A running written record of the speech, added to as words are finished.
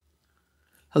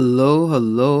Hello,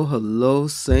 hello, hello,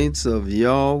 saints of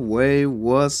Yahweh.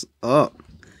 What's up?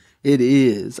 It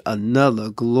is another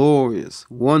glorious,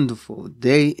 wonderful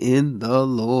day in the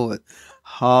Lord.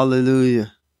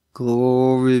 Hallelujah.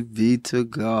 Glory be to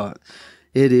God.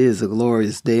 It is a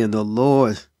glorious day in the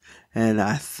Lord. And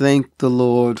I thank the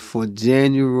Lord for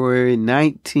January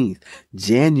 19th,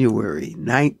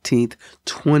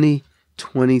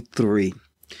 2023.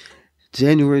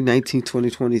 January 19,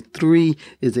 2023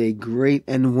 is a great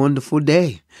and wonderful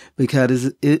day because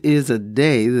it is a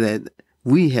day that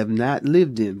we have not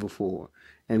lived in before.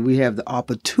 And we have the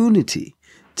opportunity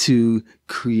to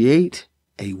create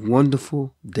a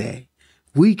wonderful day.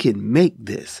 We can make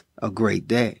this a great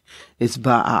day. It's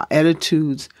by our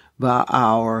attitudes, by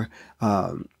our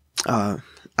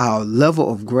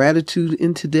level of gratitude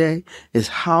in today, is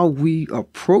how we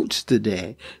approach the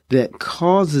day that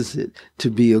causes it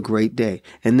to be a great day.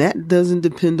 And that doesn't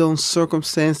depend on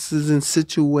circumstances and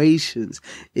situations.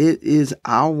 It is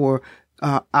our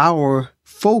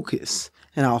focus,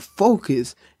 and our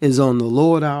focus is on the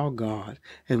Lord our God,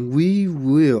 and we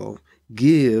will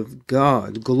give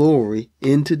God glory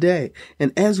in today.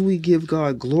 And as we give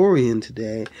God glory in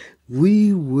today,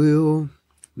 we will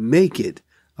make it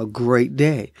a great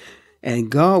day. And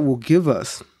God will give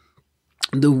us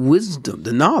the wisdom,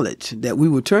 the knowledge that we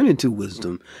will turn into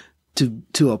wisdom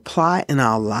to apply in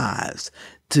our lives,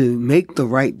 to make the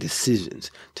right decisions,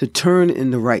 to turn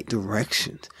in the right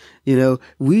directions. You know,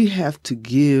 we have to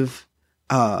give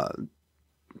God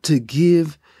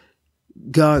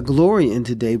glory in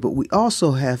today, but we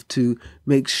also have to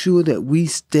make sure that we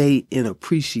stay in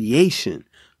appreciation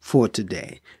for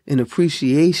today, in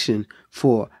appreciation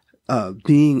for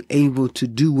being able to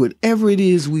do whatever it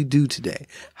is we do today,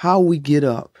 how we get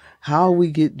up, how we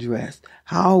get dressed,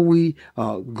 how we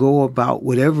go about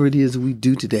whatever it is we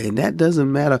do today. And that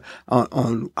doesn't matter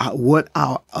on what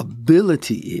our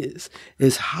ability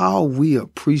is how we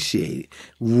appreciate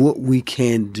what we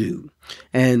can do.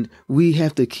 And we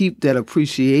have to keep that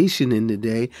appreciation in the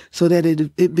day so that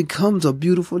it becomes a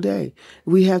beautiful day.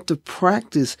 We have to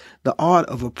practice the art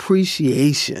of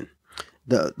appreciation.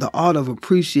 The art of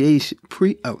appreciation,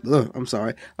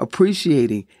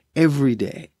 appreciating every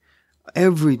day,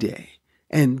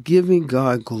 and giving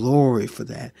God glory for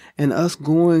that, and us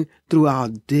going through our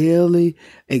daily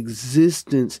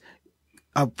existence,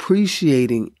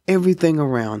 appreciating everything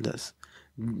around us,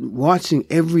 watching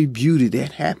every beauty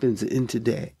that happens in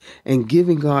today, and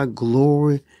giving God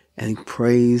glory and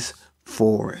praise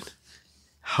for it.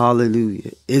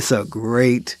 Hallelujah. It's a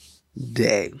great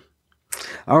day.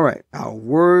 All right, our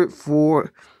word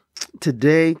for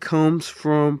today comes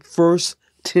from 1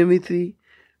 Timothy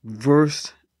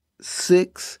chapter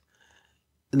 6,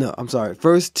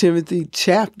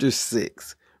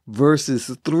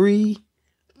 verses 3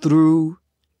 through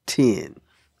 10.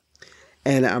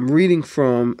 And I'm reading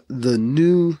from the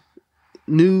New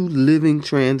Living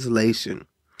Translation.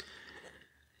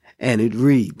 And it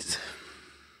reads,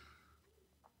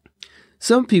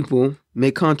 "Some people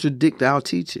may contradict our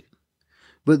teaching,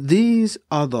 but these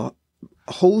are the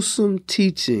wholesome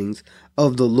teachings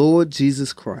of the Lord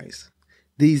Jesus Christ.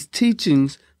 These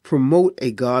teachings promote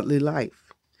a godly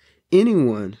life.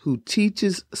 Anyone who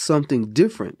teaches something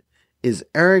different is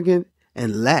arrogant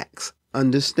and lacks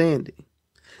understanding.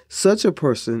 Such a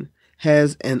person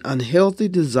has an unhealthy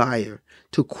desire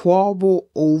to quabble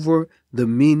over the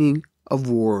meaning of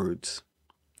words.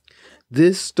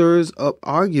 This stirs up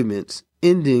arguments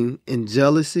ending in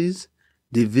jealousies,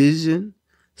 division,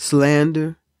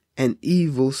 slander, and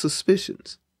evil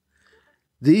suspicions.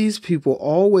 These people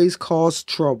always cause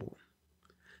trouble.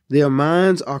 Their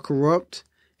minds are corrupt,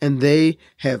 and they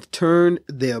have turned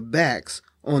their backs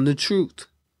on the truth.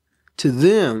 To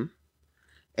them,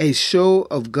 a show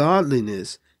of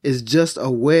godliness is just a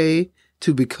way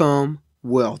to become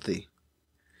wealthy.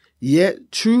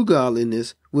 Yet true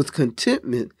godliness with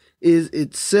contentment is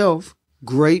itself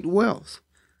great wealth.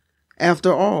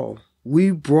 After all,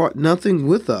 we brought nothing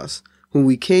with us when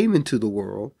we came into the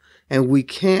world, and we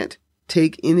can't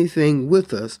take anything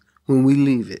with us when we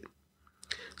leave it.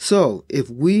 So, if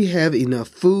we have enough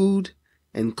food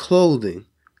and clothing,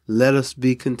 let us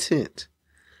be content.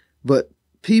 But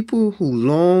people who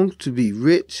long to be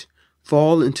rich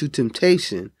fall into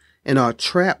temptation and are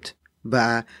trapped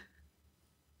by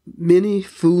many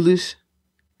foolish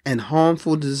and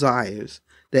harmful desires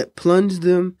that plunge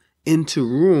them into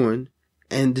ruin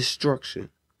and destruction.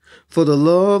 For the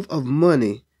love of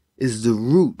money is the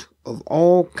root of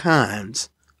all kinds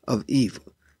of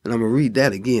evil." And I'm going to read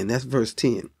that again. That's verse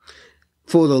 10.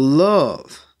 For the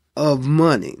love of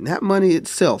money, not money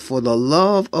itself, for the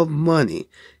love of money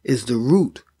is the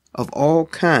root of all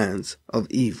kinds of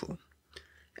evil.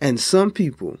 And some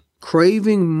people,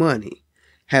 craving money,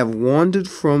 have wandered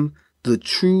from the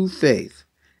true faith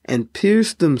and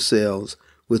pierced themselves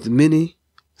with many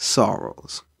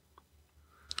sorrows.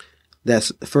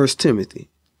 That's 1 Timothy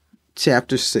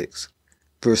chapter 6,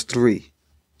 verse 3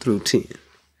 through 10.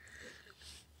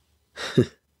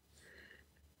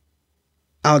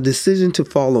 Our decision to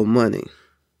follow money,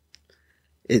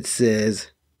 it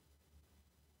says,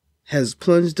 has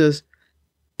plunged us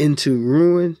into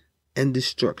ruin and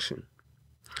destruction.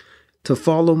 To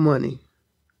follow money,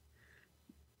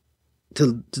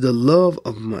 to the love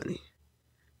of money,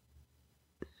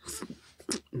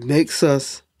 makes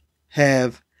us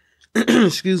have,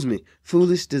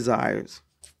 foolish desires.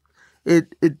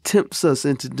 It tempts us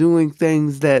into doing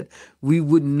things that we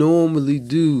would normally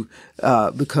do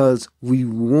because we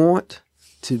want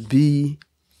to be,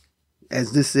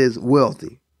 as this says,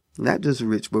 wealthy. Not just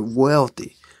rich, but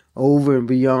wealthy, over and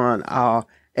beyond our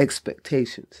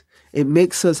expectations. It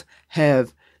makes us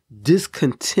have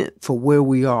discontent for where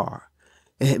we are.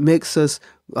 It makes us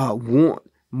want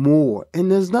more.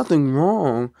 And there's nothing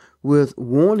wrong with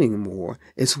wanting more.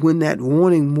 It's when that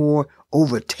wanting more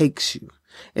overtakes you.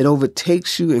 It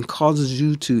overtakes you and causes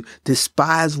you to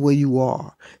despise where you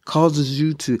are, causes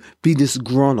you to be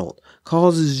disgruntled,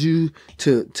 causes you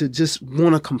to just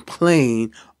want to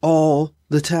complain all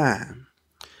the time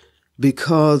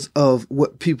because of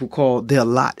what people call their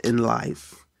lot in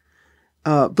life.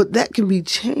 But that can be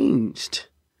changed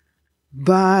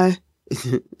by,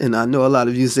 and I know a lot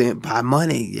of you saying, by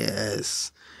money,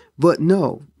 yes. But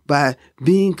no, by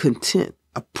being content,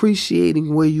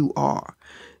 appreciating where you are,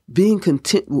 being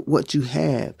content with what you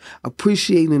have,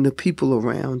 appreciating the people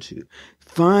around you,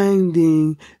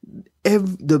 finding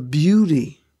the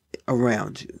beauty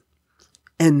around you,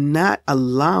 and not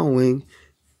allowing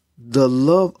the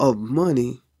love of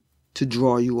money to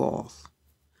draw you off.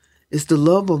 It's the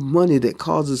love of money that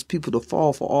causes people to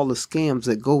fall for all the scams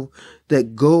that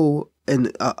go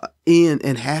and in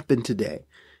and happen today,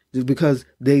 because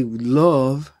they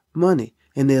love money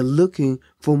and they're looking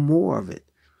for more of it.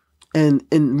 And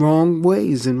in wrong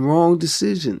ways and wrong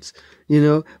decisions,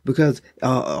 because,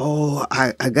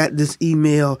 I got this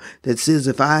email that says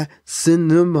if I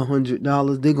send them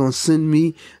 $100, they're going to send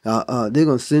me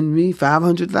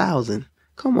 $500,000.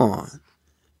 Come on.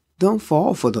 Don't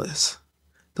fall for this.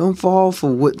 Don't fall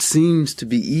for what seems to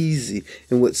be easy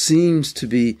and what seems to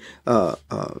be easy.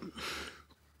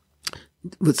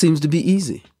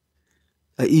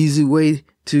 An easy way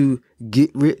to get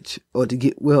rich or to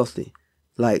get wealthy.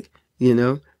 Like,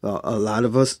 a lot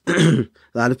of us, a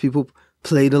lot of people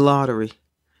play the lottery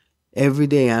every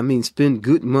day. I mean, spend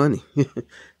good money,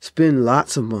 spend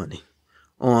lots of money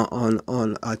on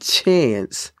a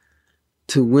chance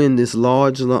to win this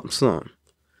large lump sum.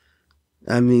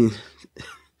 I mean,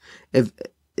 if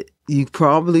you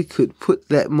probably could put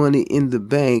that money in the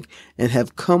bank and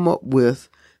have come up with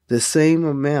the same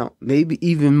amount, maybe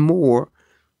even more,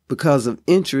 because of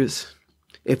interest,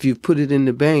 if you put it in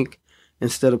the bank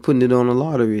instead of putting it on a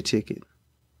lottery ticket.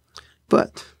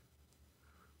 But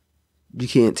you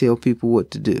can't tell people what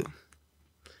to do.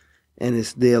 And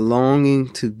it's their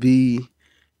longing to be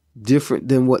different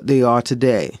than what they are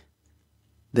today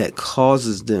that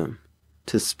causes them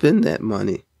to spend that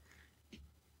money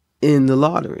in the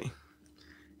lottery.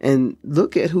 And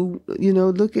look at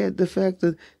look at the fact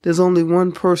that there's only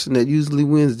one person that usually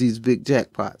wins these big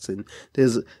jackpots. And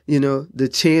there's, the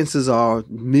chances are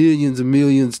millions and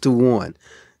millions to one,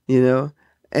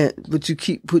 but you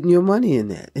keep putting your money in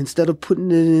that instead of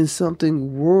putting it in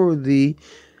something worthy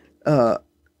of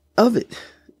it.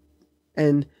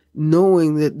 And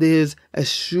knowing that there's a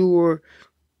sure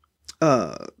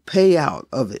payout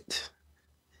of it.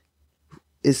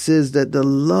 It says that the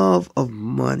love of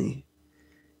money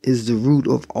is the root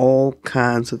of all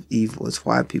kinds of evil. It's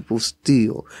why people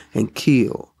steal and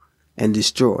kill and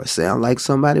destroy. Sound like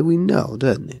somebody we know,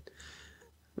 doesn't it?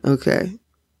 Okay.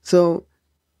 So,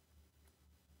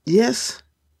 yes,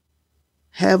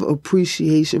 have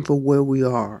appreciation for where we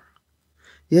are.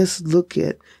 Yes, look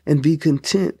at and be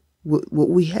content with what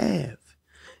we have.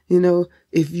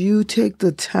 If you take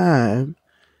the time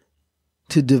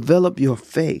to develop your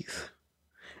faith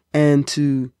and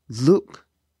to look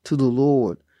to the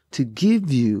Lord to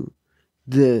give you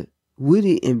the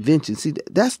witty invention. See,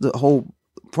 that's the whole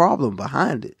problem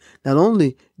behind it. Not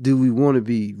only do we want to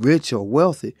be rich or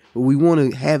wealthy, but we want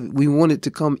it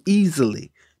to come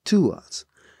easily to us.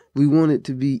 We want it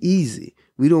to be easy.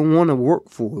 We don't want to work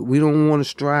for it. We don't want to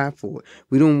strive for it.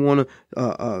 We don't want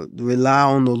to rely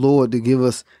on the Lord to give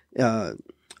us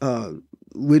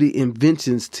witty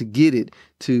inventions to get it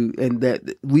to, and that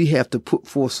we have to put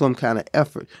forth some kind of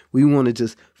effort. We want to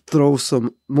just throw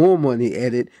some more money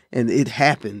at it and it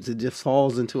happens. It just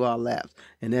falls into our laps.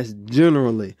 And that's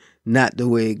generally not the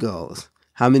way it goes.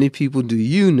 How many people do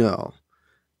you know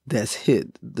that's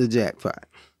hit the jackpot?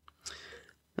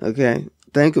 Okay,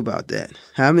 think about that.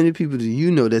 How many people do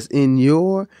you know that's in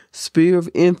your sphere of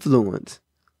influence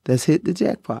that's hit the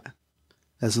jackpot?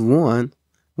 That's one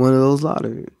of those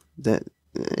lotteries. That,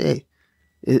 hey,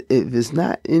 if it's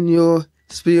not in your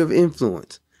sphere of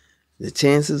influence, the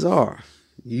chances are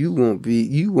you won't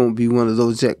be one of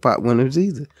those jackpot winners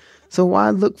either. So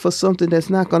why look for something that's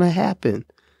not going to happen?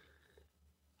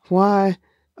 Why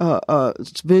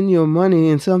spend your money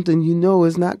in something you know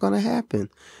is not going to happen?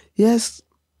 Yes,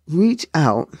 reach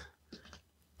out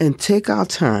and take our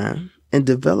time and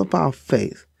develop our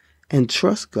faith and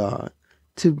trust God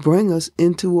to bring us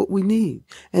into what we need.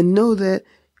 And know that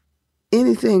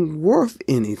anything worth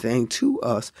anything to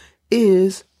us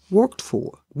is worked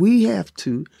for. We have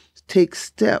to take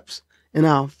steps in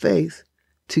our faith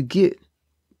to get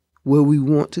where we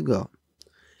want to go.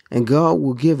 And God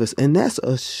will give us. And that's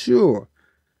a sure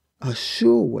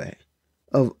way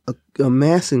of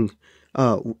amassing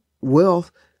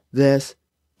wealth that's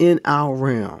in our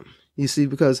realm. You see,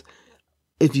 because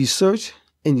if you search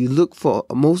and you look for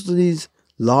most of these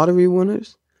lottery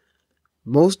winners,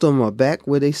 most of them are back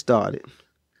where they started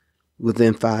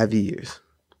within 5 years.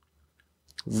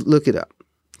 Look it up.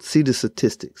 See the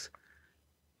statistics.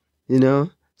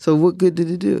 So what good did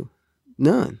it do?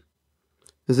 None.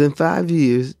 Because in 5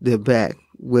 years, they're back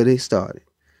where they started.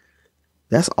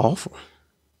 That's awful.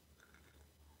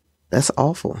 That's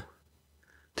awful.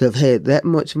 To have had that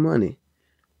much money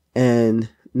and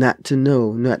not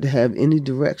to have any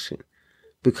direction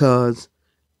because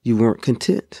you weren't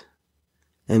content.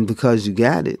 And because you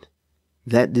got it,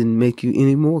 that didn't make you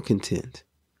any more content.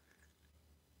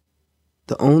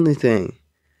 The only thing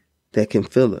that can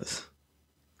fill us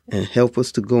and help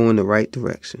us to go in the right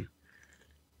direction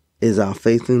is our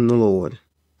faith in the Lord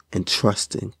and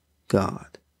trusting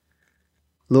God.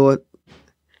 Lord,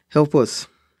 help us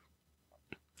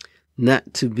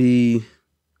not to be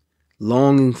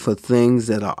longing for things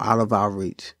that are out of our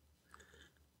reach,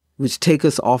 which take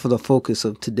us off of the focus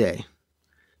of today,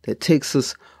 that takes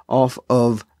us off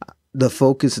of the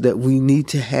focus that we need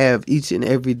to have each and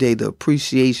every day, the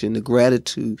appreciation, the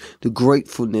gratitude, the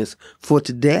gratefulness for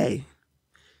today,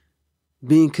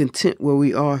 being content where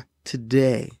we are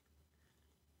today,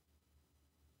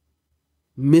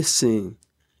 missing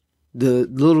the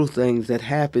little things that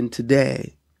happen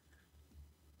today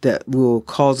that will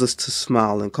cause us to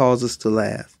smile and cause us to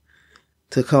laugh,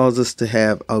 to cause us to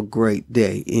have a great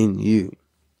day in you.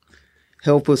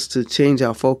 Help us to change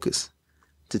our focus,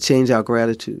 to change our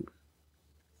gratitude,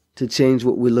 to change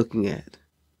what we're looking at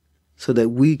so that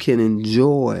we can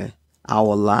enjoy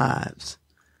our lives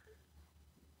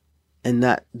and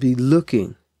not be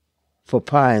looking for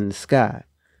pie in the sky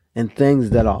and things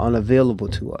that are unavailable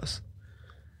to us.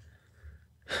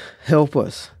 Help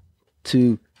us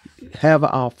to have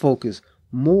our focus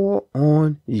more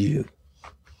on you,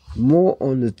 more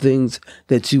on the things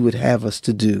that you would have us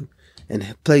to do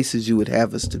and places you would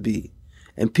have us to be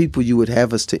and people you would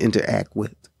have us to interact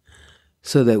with,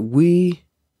 so that we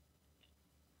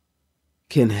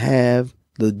can have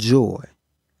the joy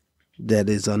that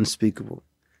is unspeakable,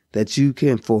 that you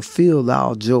can fulfill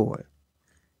our joy,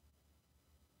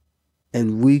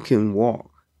 and we can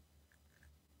walk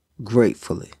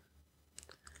gratefully.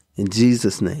 In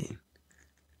Jesus' name,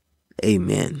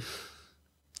 amen.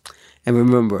 And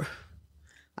remember,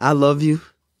 I love you,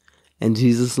 and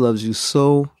Jesus loves you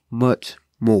so much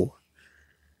more.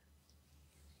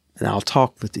 And I'll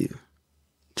talk with you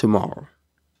tomorrow.